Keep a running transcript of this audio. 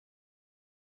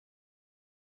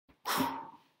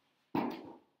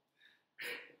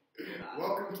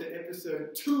Welcome to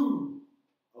episode 2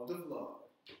 of the vlog.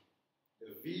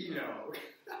 The vlog.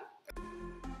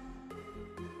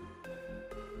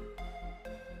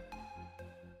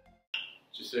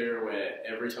 Just so you're aware,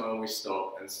 every time we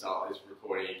stop and start this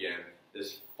recording again,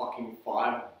 there's fucking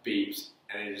 5 beeps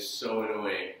and it is so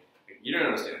annoying. You don't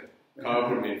understand. Kyle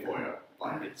put them in for you,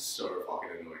 but it's so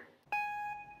fucking annoying.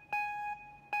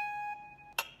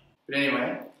 But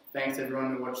anyway, thanks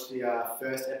everyone who watched the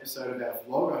first episode of our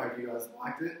vlog. I hope you guys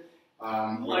liked it.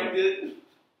 Liked it?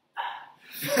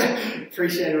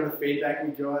 Appreciate all the feedback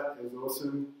we got. It was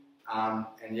awesome.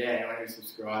 And yeah, anyone who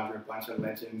subscribed, we're a bunch of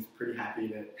legends. Pretty happy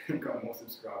that we've got more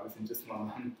subscribers than just my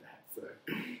mum and dad. So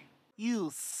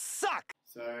you suck!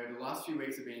 So the last few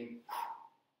weeks have been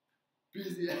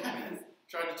busy as.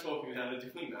 Tried to talk me out of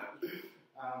doing that.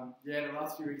 Yeah, the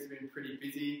last few weeks have been pretty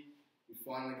busy. We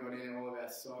finally got in all of our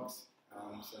socks.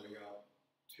 So we got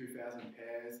 2,000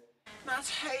 pairs. That's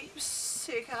heaps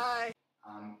sick, eh?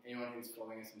 Anyone who's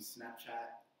following us on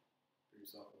Snapchat,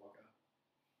 who's like a walker,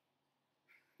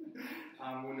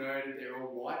 will know that they're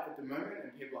all white at the moment,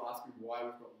 and people are asking why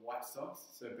we've got white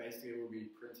socks. So basically we'll be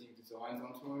printing designs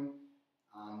onto them.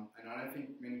 And I don't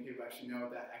think many people actually know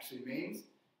what that actually means.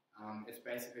 It's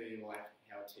basically like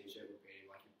how a t-shirt would be,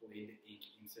 like you bleed the ink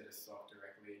into the sock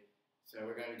directly. So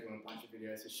we're going to be doing a bunch of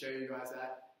videos to show you guys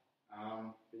that.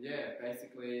 But yeah,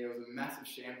 basically it was a massive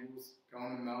shambles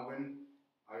going to Melbourne.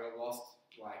 I got lost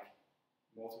like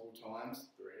multiple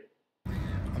times. 3.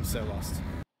 I'm so lost.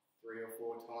 3 or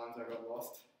 4 times I got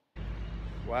lost.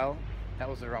 Well, that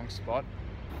was the wrong spot.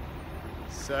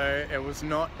 So it was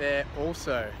not there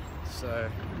also. So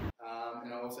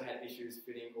and I also had issues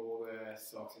fitting all the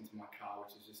socks into my car,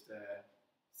 which is just a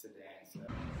sedan.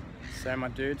 So my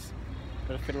dudes,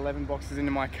 got to fit 11 boxes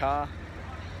into my car.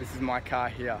 This is my car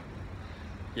here.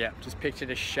 Yeah, just picture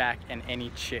the Shaq and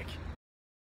any chick.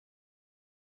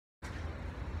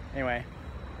 Anyway,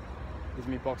 there's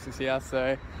me boxes here,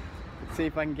 so let's see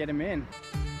if I can get them in.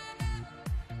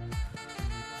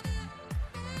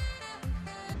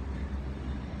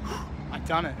 I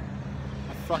done it.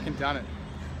 I fucking done it.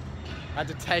 I had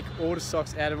to take all the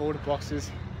socks out of all the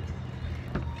boxes,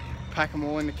 pack them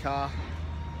all in the car,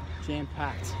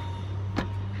 jam-packed.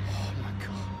 Oh my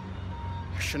God.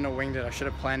 I shouldn't have winged it. I should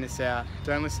have planned this out.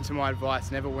 Don't listen to my advice.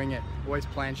 Never wing it. Always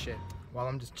plan shit. While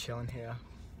I'm just chilling here,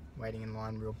 waiting in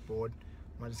line, real bored,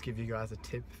 I might just give you guys a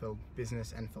tip for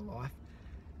business and for life.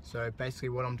 So basically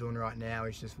what I'm doing right now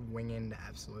is just winging the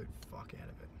absolute fuck out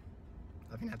of it.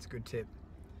 I think that's a good tip.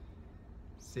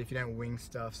 See, if you don't wing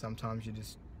stuff, sometimes you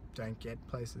just don't get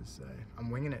places, so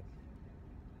I'm winging it.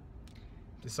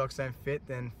 If the socks don't fit,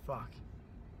 then fuck.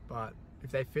 But if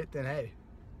they fit, then hey,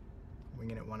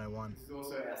 winging it 101. This is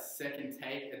also our second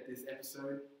take at this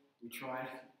episode. We tried.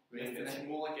 It's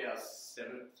more like our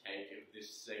 7th take of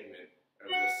this segment over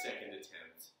the 2nd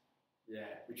attempt.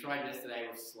 Yeah, we tried yesterday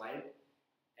with Slade,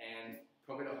 and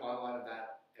probably the highlight of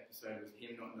that episode was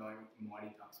him not knowing what the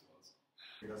Mighty Ducks was.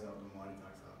 He doesn't know what the Mighty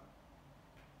Ducks are.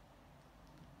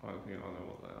 I don't think I know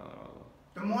what they are either.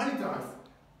 The Mighty Ducks?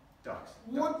 Ducks.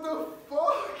 What the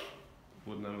fuck?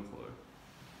 Wouldn't have a clue.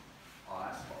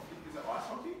 Ice hockey? Is it ice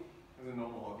hockey? Or is it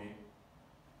normal hockey?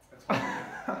 It's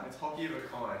hockey. It's hockey of a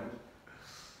kind.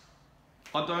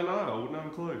 I don't know, I wouldn't have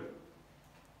a clue.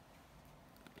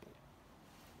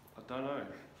 I don't know.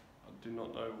 I do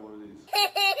not know what it is.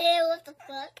 What the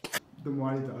fuck? The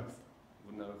Mighty Ducks.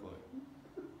 Wouldn't have a clue.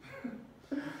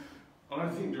 I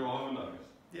don't think Driver knows.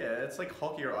 Yeah, it's like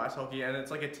hockey or ice hockey, and it's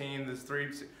like a team. There's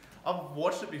 3. I've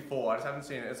watched it before. I just haven't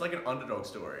seen it. It's like an underdog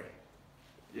story.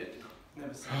 Yeah.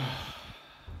 Never seen it.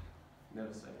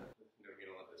 Never seen it. Never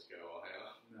gonna let this go, are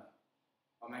you? No.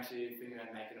 I'm actually thinking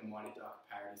about making a Mighty Duck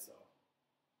parody song.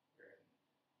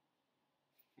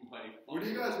 What do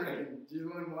you guys reckon? Do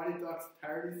you want a Mighty Ducks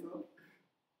parody song?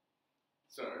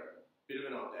 So, bit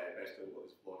of an update, basically what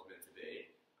this vlog's meant to be.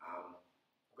 I've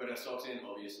got our socks in,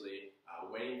 obviously.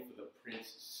 Waiting for the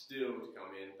prints still to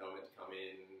come in. They were meant to come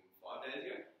in 5 days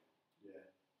ago. Yeah.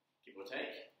 Give or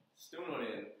take. Still not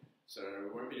in. So we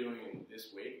won't be doing it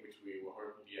this week, which we were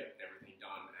hoping to get everything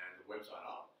done and the website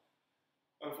up.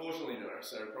 Unfortunately, no.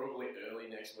 So probably early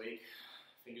next week.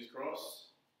 Fingers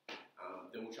crossed.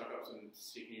 Then we'll chuck up some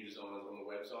sick new designs on the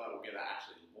website. We'll get that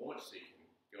actually launched so you can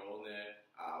go on there.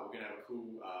 We're going to have a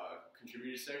cool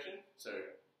contributors section. So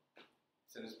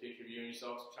send us a picture of you and your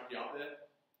socks, chuck you up there.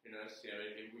 Who knows, see how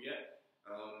many people we get.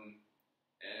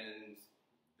 And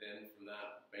then from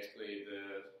that, basically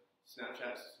the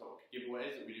Snapchat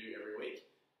giveaways that we do every week.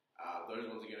 Those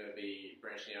ones are going to be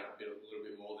branching out a little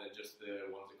bit more than just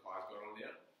the ones that Kai's got on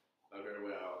there. They'll go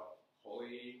to our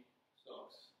Holly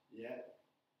socks. Yeah.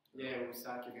 Yeah, we'll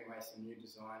start giving away some new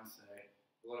designs. So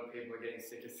a lot of people are getting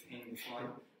sick of seeing this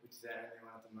one, which is our only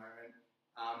one at the moment.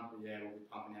 But yeah, we'll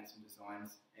be pumping out some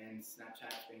designs, and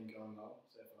Snapchat's been going well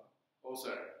so far.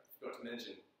 Also, forgot to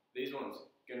mention, these ones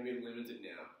going to be limited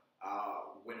now.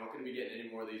 We're not going to be getting any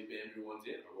more of these bamboo ones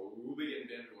in. Well, we will be getting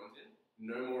bamboo ones in.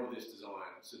 No more of this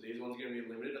design. So these ones are going to be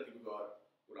limited. I think we've got,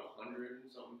 100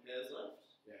 and something pairs left?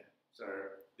 Yeah. So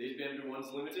these bamboo ones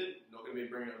limited. Not going to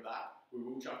be bringing them back. We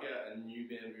will chuck out a new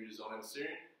bamboo design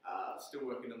soon. Still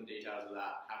working on the details of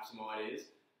that. Have some ideas.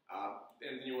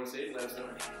 Anything you want to see, let us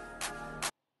know.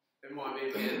 It might be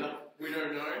a panda. We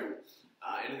don't know.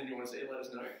 Anything you want to see, let us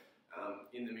know.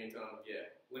 In the meantime, yeah,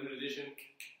 limited edition.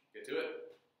 Get to it.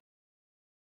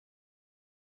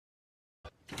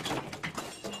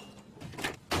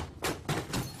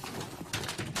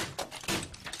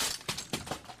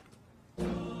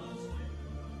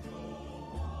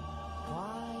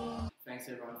 Thanks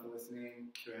everyone for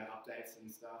listening to our updates and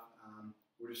stuff.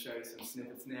 We'll just show you some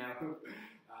snippets now.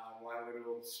 My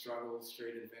little struggle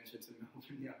street adventure to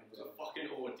Melbourne. It was a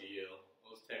fucking ordeal. I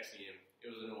was texting him. It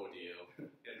was an ordeal. He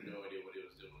had no idea what he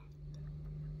was doing.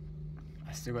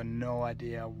 I still got no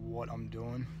idea what I'm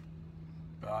doing,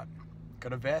 but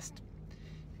got a vest.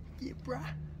 Yeah, bruh.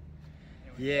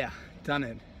 Yeah, done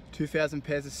it. 2,000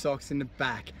 pairs of socks in the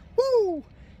back. Woo!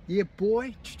 Yeah,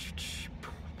 boy.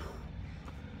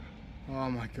 Oh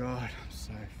my god, I'm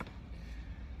so...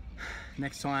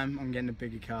 Next time, I'm getting a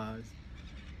bigger car.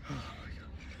 Oh my god.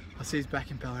 I'll see you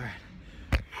back in Ballarat.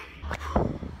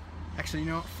 Actually, you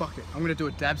know what? Fuck it. I'm gonna do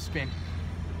a dab spin.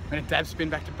 I'm gonna dab spin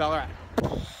back to Ballarat.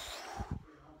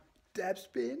 Dab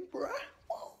spin, bruh.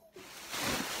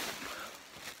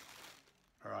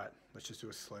 Alright, let's just do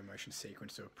a slow motion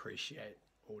sequence to appreciate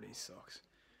all these socks.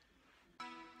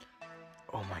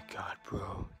 Oh my god,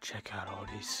 bro. Check out all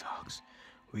these socks.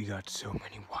 We got so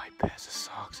many white pairs of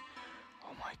socks.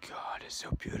 Oh my god, it's so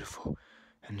beautiful.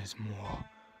 And there's more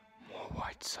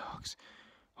white socks.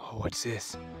 Oh, what's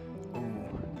this?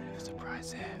 Ooh, bit of a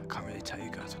surprise there. I can't really tell you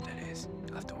guys what that is.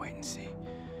 You'll have to wait and see.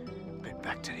 But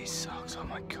back to these socks, oh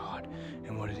my god.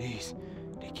 And what are these?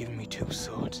 They're giving me 2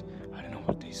 swords. I don't know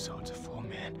what these swords are for,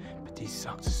 man. But these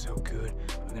socks are so good.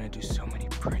 We're gonna do so many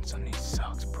prints on these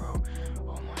socks, bro.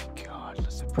 Oh my god,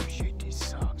 let's appreciate these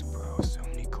socks, bro. So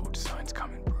many cool designs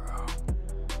coming, bro.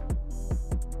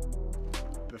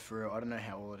 But for real, I don't know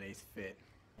how all of these fit.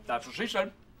 That's what she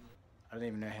said. I don't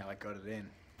even know how I got it in.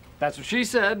 That's what she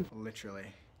said.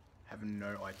 Literally, have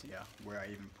no idea where I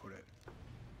even put it.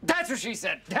 That's what she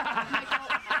said.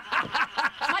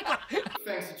 Michael.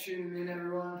 Thanks for tuning in,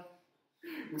 everyone.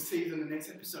 We'll see you in the next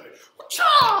episode.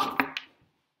 Cha! Damn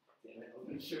it, I was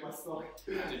gonna shoot my sock.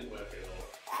 That didn't work at all.